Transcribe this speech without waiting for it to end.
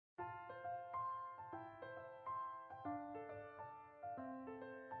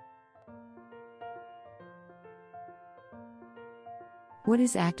What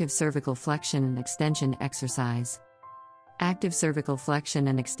is active cervical flexion and extension exercise? Active cervical flexion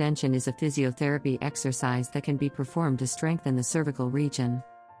and extension is a physiotherapy exercise that can be performed to strengthen the cervical region.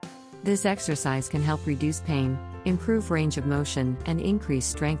 This exercise can help reduce pain, improve range of motion, and increase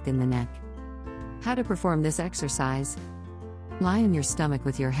strength in the neck. How to perform this exercise? Lie on your stomach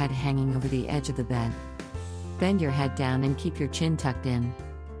with your head hanging over the edge of the bed. Bend your head down and keep your chin tucked in.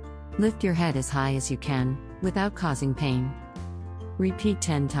 Lift your head as high as you can, without causing pain. Repeat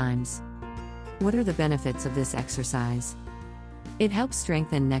 10 times. What are the benefits of this exercise? It helps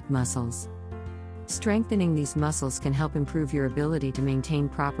strengthen neck muscles. Strengthening these muscles can help improve your ability to maintain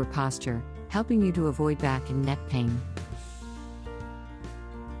proper posture, helping you to avoid back and neck pain.